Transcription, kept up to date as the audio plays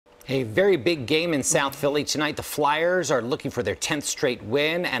A very big game in South Philly tonight. The Flyers are looking for their 10th straight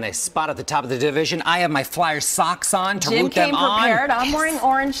win and a spot at the top of the division. I have my Flyers socks on to root them on. Jim came prepared. I'm wearing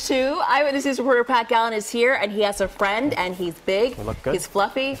orange too. Eyewitness News reporter Pat Gallen is here, and he has a friend, and he's big, he's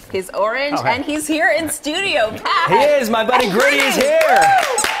fluffy, he's orange, and he's here in studio. Pat! He is. My buddy Gritty is here.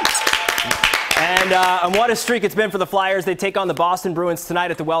 And what a streak it's been for the Flyers. They take on the Boston Bruins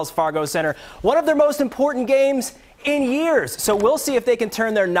tonight at the Wells Fargo Center. One of their most important games in years. So we'll see if they can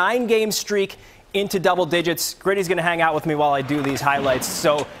turn their 9-game streak into double digits. Gritty's going to hang out with me while I do these highlights.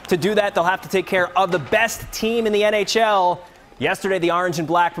 So to do that, they'll have to take care of the best team in the NHL. Yesterday, the Orange and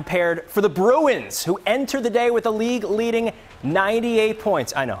Black prepared for the Bruins, who entered the day with a league-leading 98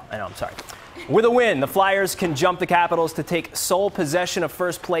 points. I know, I'm sorry. With a win, the Flyers can jump the Capitals to take sole possession of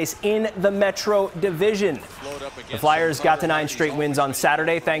first place in the Metro Division. The Flyers got to 9 straight wins on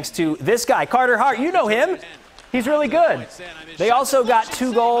Saturday thanks to this guy, Carter Hart. You know him. He's really good. They also got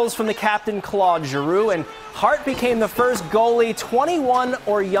 2 goals from the captain, Claude Giroux, and Hart became the first goalie 21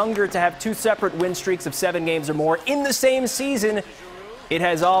 or younger to have 2 separate win streaks of 7 games or more in the same season. It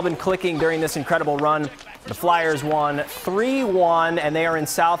has all been clicking during this incredible run. The Flyers won 3-1, and they are in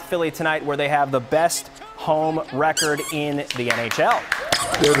South Philly tonight, where they have the best home record in the NHL.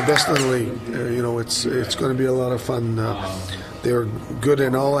 They're the best in the league. It's going to be a lot of fun. They're good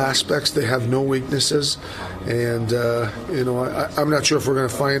in all aspects. They have no weaknesses, and I'm not sure if we're going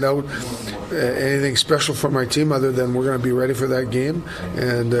to find out anything special from my team other than we're going to be ready for that game,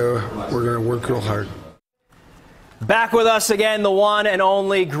 and we're going to work real hard. Back with us again, the one and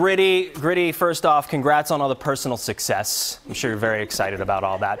only Gritty. Gritty, first off, congrats on all the personal success. I'm sure you're very excited about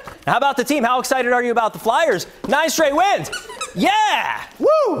all that. Now, how about the team? How excited are you about the Flyers? 9 straight wins. Yeah!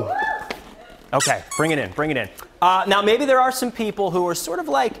 Woo! Okay, bring it in. Now, maybe there are some people who are sort of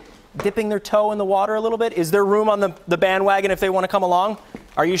like dipping their toe in the water a little bit. Is there room on the bandwagon if they want to come along?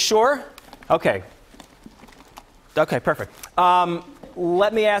 Are you sure? Okay. Okay, perfect.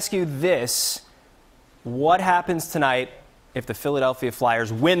 Let me ask you this. What happens tonight if the Philadelphia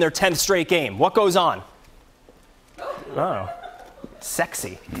Flyers win their 10th straight game? What goes on? Oh,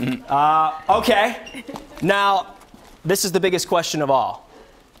 sexy. Okay. Now, this is the biggest question of all.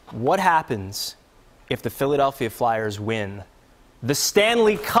 What happens if the Philadelphia Flyers win the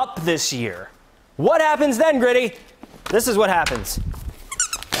Stanley Cup this year? What happens then, Gritty? This is what happens.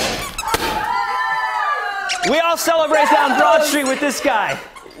 We all celebrate down Broad Street with this guy.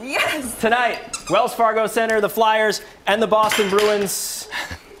 Yes! Tonight, Wells Fargo Center, the Flyers and the Boston Bruins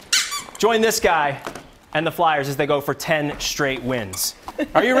join this guy and the Flyers as they go for 10 straight wins.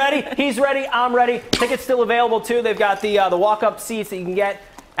 Are you ready? He's ready. I'm ready. Tickets still available, too. They've got the walk-up seats that you can get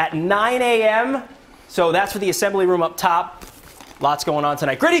at 9 a.m. So that's for the assembly room up top. Lots going on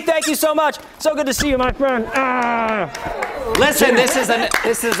tonight. Gritty, thank you so much. So good to see you, my friend. Listen, this is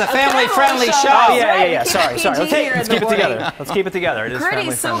a family-friendly show. Oh, yeah. Sorry. Let's keep it together. It is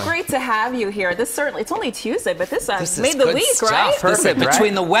Gritty, so great to have you here. It's only Tuesday, but this made the week, stuff. right? Perfect.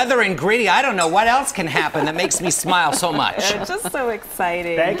 Between the weather and Gritty, I don't know what else can happen that makes me smile so much. It's just so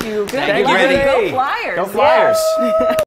exciting. Thank you. Thank you, Gritty. Go Flyers. Go Flyers.